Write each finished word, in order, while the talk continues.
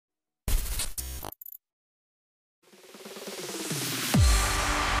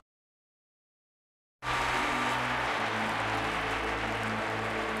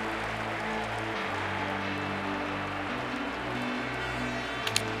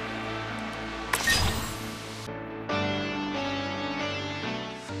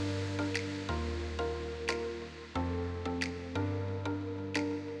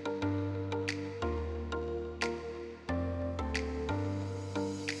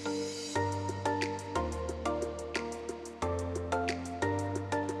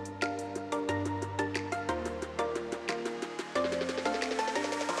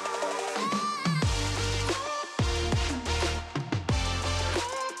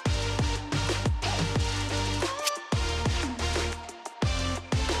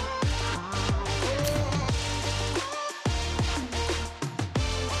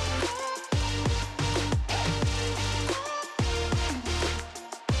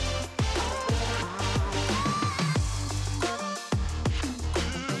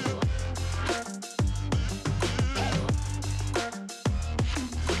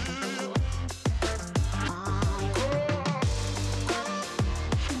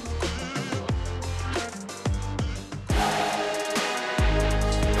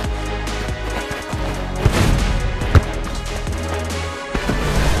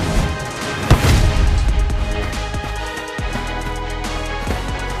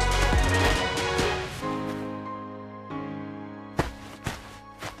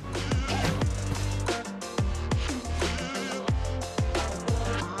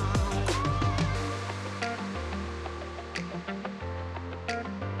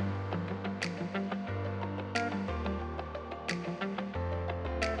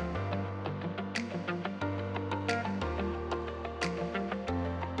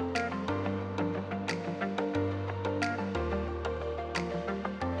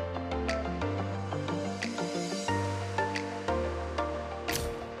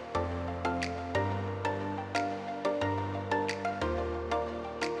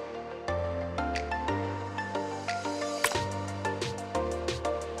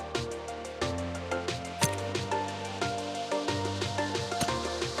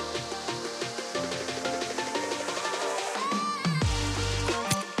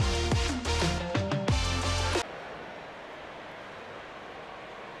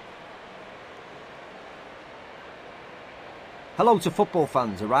Hello to football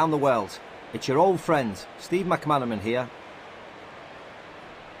fans around the world. It's your old friend, Steve McManaman here.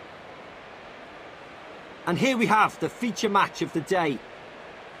 And here we have the feature match of the day.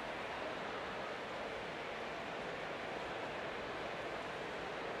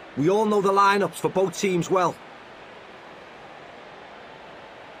 We all know the lineups for both teams well.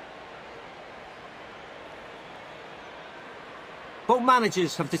 Both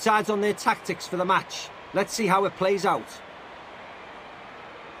managers have decided on their tactics for the match. Let's see how it plays out.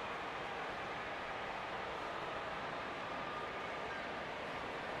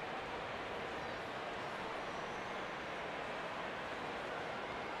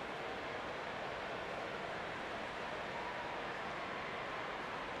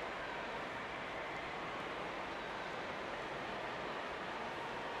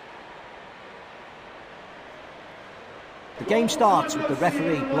 The game starts with the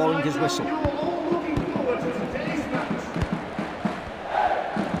referee blowing his whistle.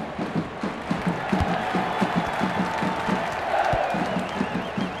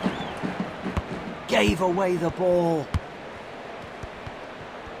 Gave away the ball.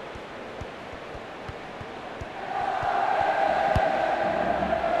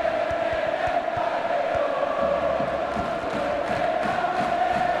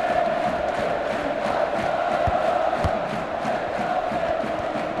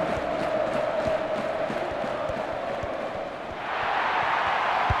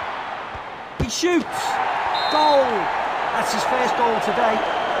 Shoots! Goal! That's his first goal today.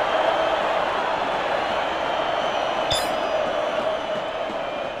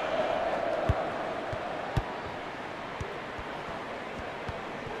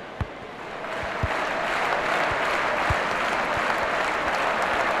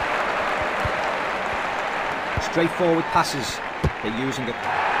 Straightforward passes. They're using it.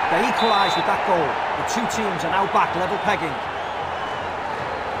 They equalise with that goal. The two teams are now back level pegging.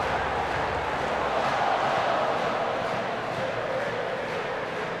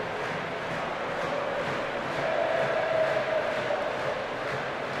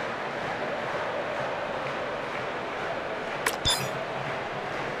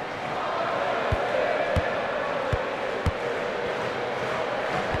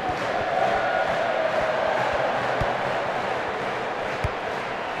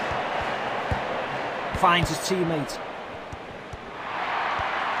 Finds his teammate.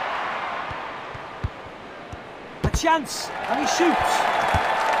 A chance, and he shoots.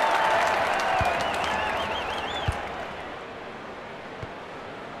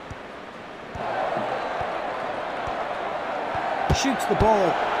 Shoots the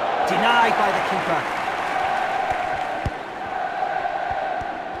ball, denied by the keeper.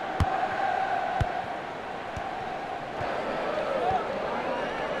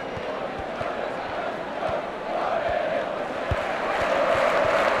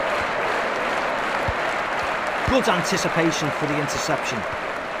 Good anticipation for the interception.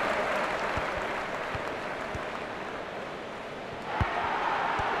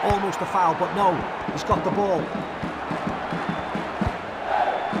 Almost a foul, but no, he's got the ball.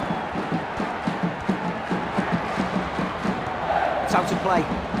 It's out of play.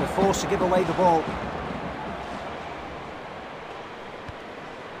 They're forced to give away the ball.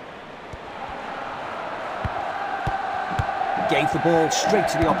 Gave the ball straight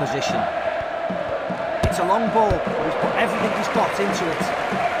to the opposition. It's a long ball, but he's put everything he's got into it.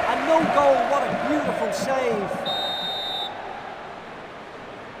 And no goal, what a beautiful save.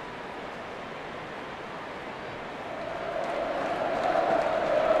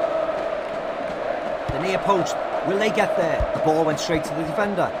 The near post, will they get there? The ball went straight to the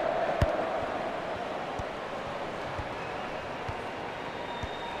defender.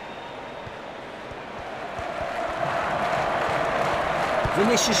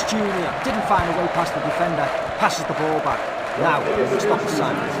 Vinicius Jr. didn't find a way past the defender, passes the ball back. Now, the stop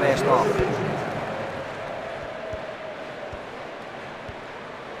sign for the first half.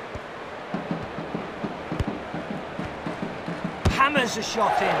 Hammers a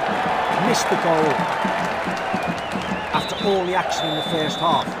shot in, missed the goal. After all the action in the first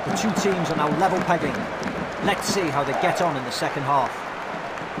half, the two teams are now level pegging. Let's see how they get on in the second half.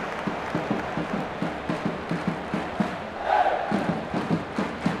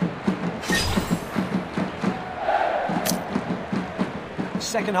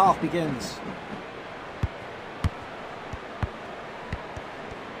 Second half begins.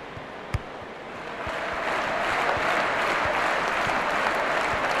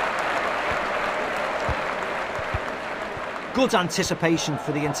 Good anticipation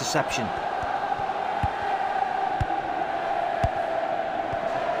for the interception.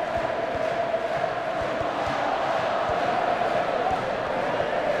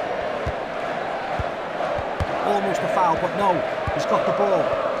 foul, but no, he's got the ball.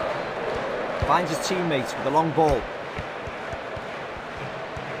 Finds his teammate with a long ball.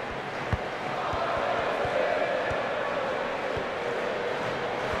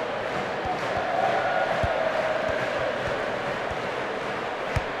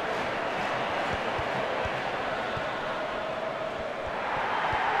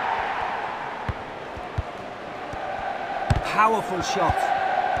 Powerful shot.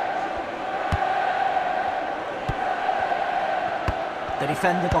 The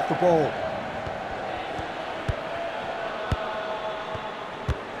defender got the ball.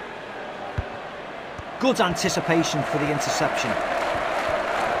 Good anticipation for the interception.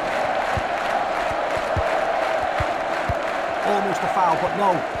 Almost a foul, but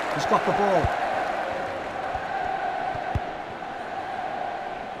no, he's got the ball.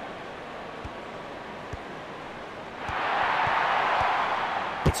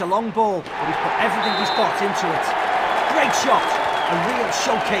 It's a long ball, but he's put everything he's got into it. Great shot, a real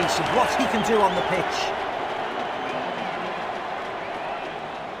showcase of what he can do on the pitch.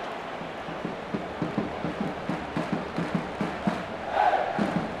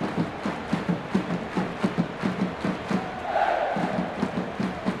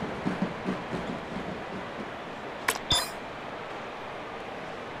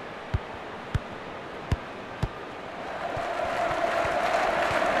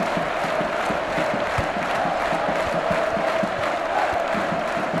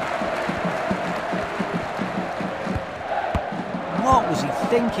 What was he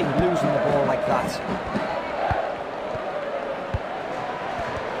thinking, losing the ball like that?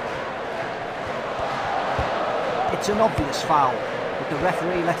 It's an obvious foul, but the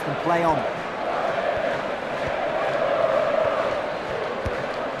referee lets them play on.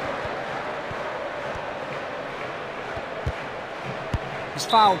 His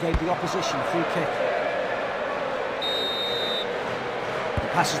foul gave the opposition a free kick. He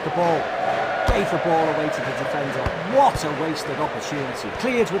passes the ball. Gave the ball away to the defender. What a wasted opportunity.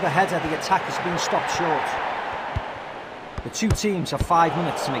 Cleared with a header, the attack has been stopped short. The two teams have 5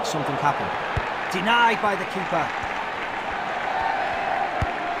 minutes to make something happen. Denied by the keeper.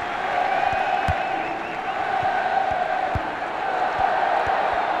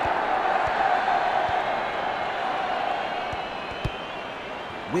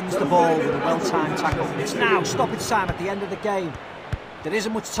 Wins the ball with a well-timed tackle. It's now stoppage time at the end of the game. There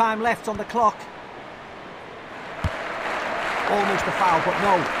isn't much time left on the clock. Almost a foul, but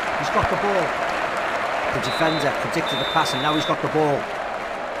no, he's got the ball. The defender predicted the pass and now he's got the ball.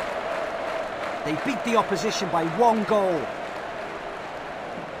 They beat the opposition by 1 goal.